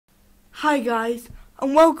Hi guys,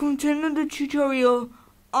 and welcome to another tutorial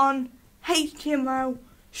on HTML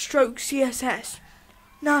stroke CSS.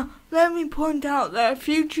 Now, let me point out that a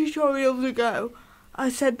few tutorials ago, I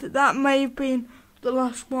said that may have been the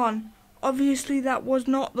last one. Obviously that was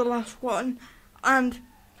not the last one, and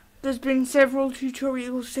there's been several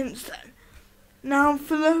tutorials since then. Now,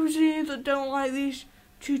 for those of you that don't like these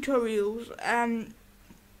tutorials,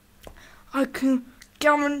 I can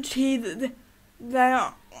guarantee that they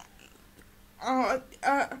are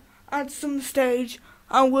at some stage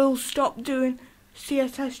I will stop doing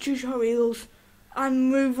CSS tutorials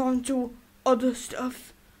and move on to other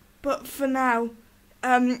stuff, but for now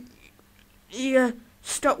you're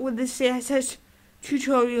stuck with the CSS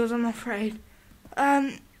tutorials, I'm afraid.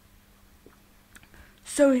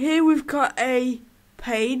 So here we've got a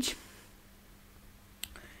page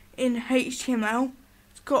in HTML.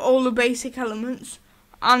 It's got all the basic elements,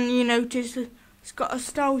 and you notice that it's got a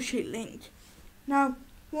style sheet link. Now,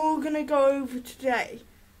 what we're going to go over today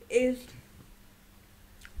is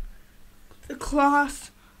the class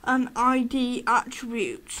and ID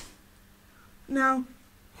attributes. Now,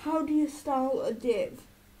 how do you style a div?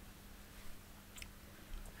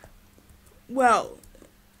 Well,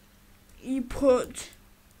 you put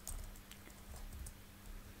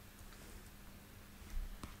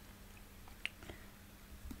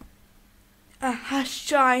a hash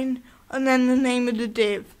sign and then the name of the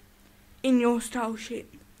div in your style sheet.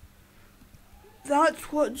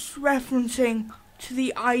 That's what's referencing to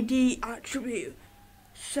the ID attribute.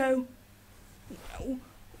 So,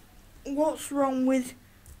 what's wrong with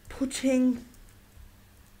putting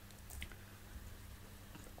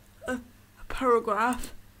a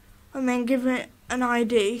paragraph and then giving it an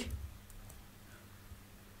ID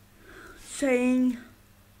saying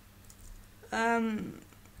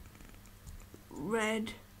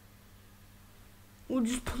red? We'll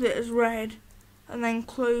just put it as red, and then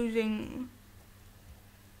closing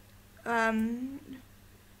that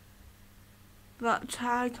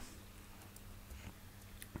tag,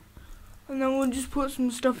 and then we'll just put some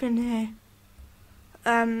stuff in here.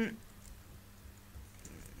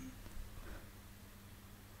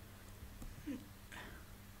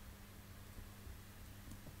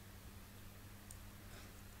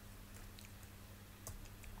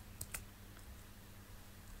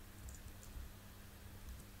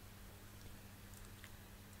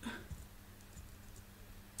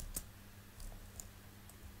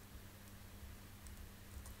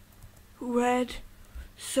 Red,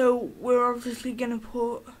 so we're obviously gonna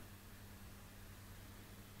put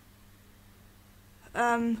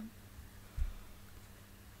the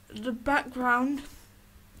background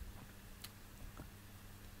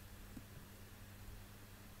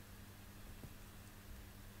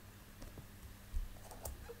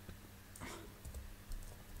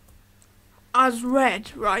as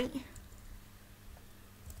red, right?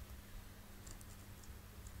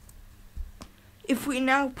 If we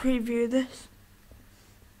now preview this,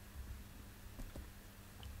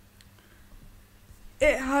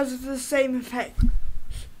 it has the same effect.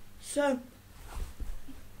 So,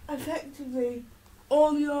 effectively,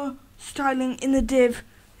 all your styling in the div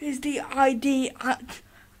is the ID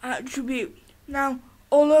attribute. Now,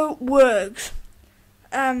 although it works,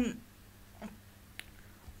 when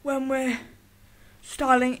we're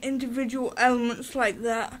styling individual elements like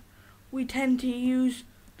that, we tend to use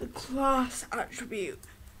the class attribute,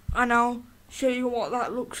 and I'll show you what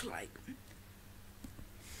that looks like.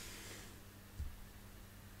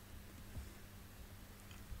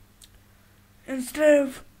 Instead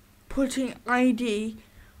of putting ID,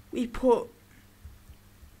 we put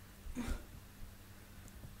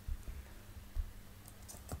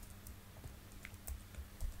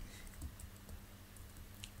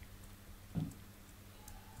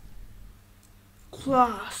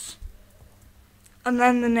class and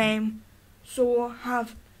then the name. So we'll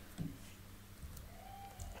have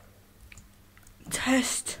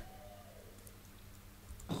test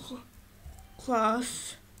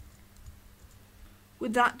class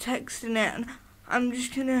with that text in it, and I'm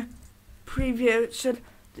just gonna preview it so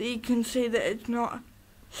that you can see that it's not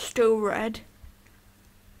still red.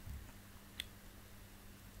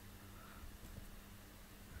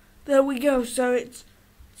 There we go, so it's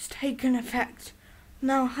taken effect.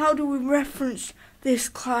 Now, how do we reference this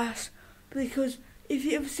class? Because if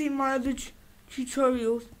you've seen my other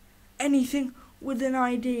tutorials, anything with an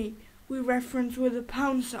ID we reference with a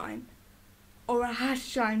pound sign or a hash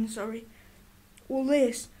sign, sorry. Well,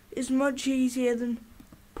 this is much easier than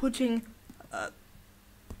putting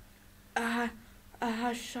a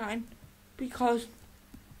hash sign, because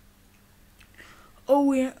all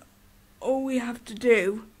we have to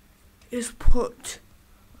do is put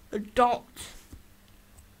a dot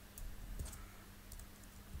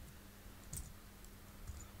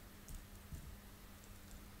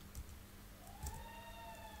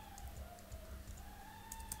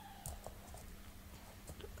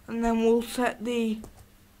and then we'll set the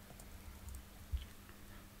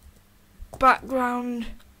background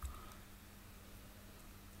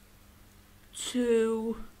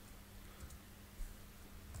to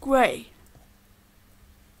grey,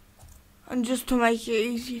 and just to make it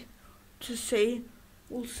easy to see,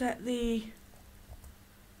 we'll set the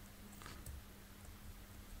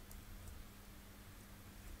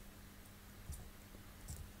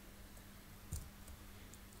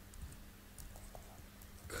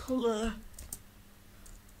colour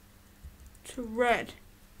to red.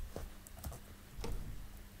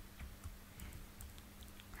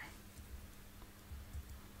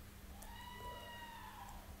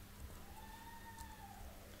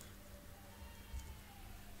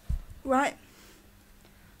 Right,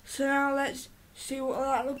 so now let's see what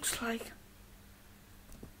that looks like.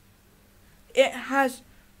 It has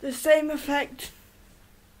the same effect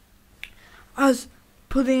as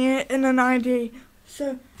putting it in an ID.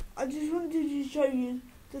 So I just wanted to show you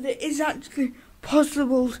that it is actually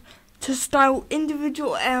possible to style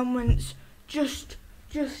individual elements just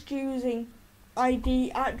using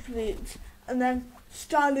ID attributes and then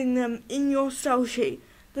styling them in your style sheet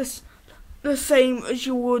the same as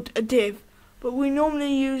you would a div. But we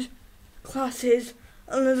normally use classes,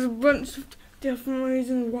 and there's a bunch of different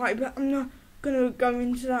reasons why, but I'm not going to go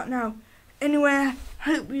into that now. Anyway, I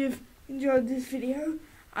hope you've enjoyed this video,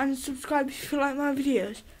 and subscribe if you like my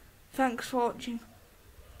videos. Thanks for watching.